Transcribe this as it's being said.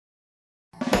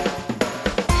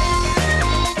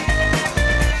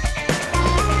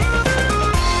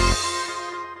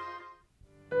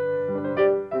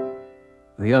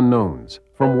The unknowns,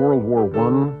 from World War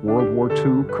I, World War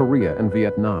II, Korea, and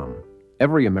Vietnam.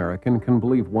 Every American can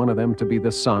believe one of them to be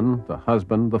the son, the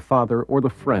husband, the father, or the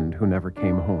friend who never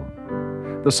came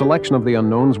home. The selection of the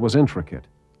unknowns was intricate.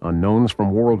 Unknowns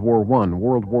from World War I,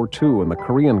 World War II, and the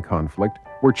Korean conflict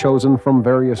were chosen from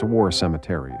various war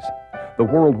cemeteries. The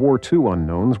World War II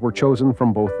unknowns were chosen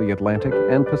from both the Atlantic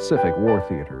and Pacific war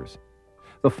theaters.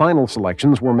 The final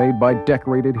selections were made by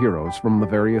decorated heroes from the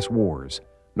various wars.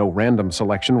 No random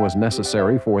selection was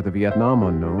necessary for the Vietnam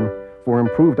unknown, for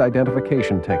improved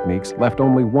identification techniques left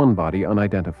only one body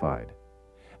unidentified.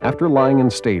 After lying in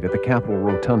state at the Capitol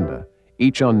Rotunda,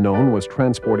 each unknown was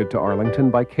transported to Arlington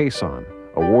by caisson,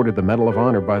 awarded the Medal of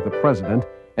Honor by the President,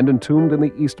 and entombed in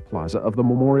the East Plaza of the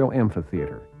Memorial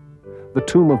Amphitheater. The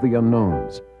Tomb of the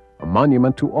Unknowns, a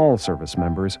monument to all service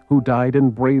members who died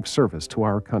in brave service to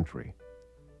our country.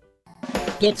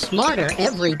 Get smarter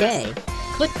every day.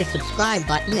 Click the subscribe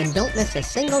button and don't miss a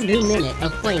single new minute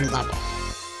of Flame Bubble.